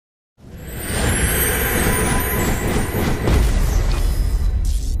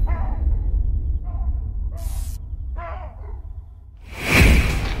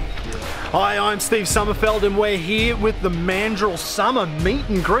Hi, I'm Steve Sommerfeld and we're here with the Mandrill Summer Meet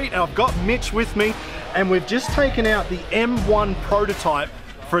and Greet. I've got Mitch with me and we've just taken out the M1 prototype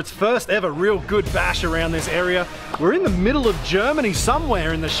for its first ever real good bash around this area. We're in the middle of Germany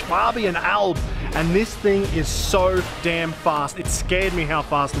somewhere in the Schwabian Alb, and this thing is so damn fast. It scared me how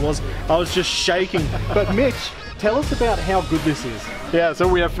fast it was. I was just shaking. But Mitch, tell us about how good this is. Yeah, so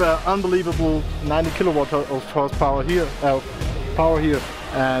we have unbelievable 90 kilowatt of horsepower here,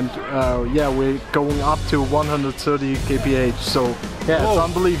 and yeah, we're going up to 130 kph. So yeah, Whoa. It's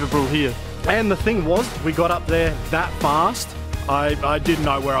unbelievable here. And the thing was, we got up there that fast. I didn't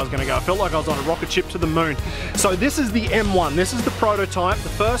know where I was going to go. I felt like I was on a rocket ship to the moon. So this is the M1. This is the prototype, the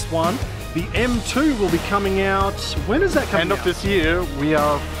first one. The M2 will be coming out. When is that coming out? End of this year, we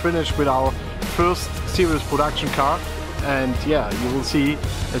are finished with our first serious production car, and yeah, you will see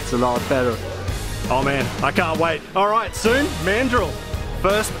it's a lot better. Oh man, I can't wait. All right, soon, Mandrill.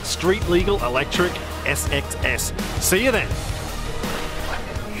 First street legal electric SXS. See you then.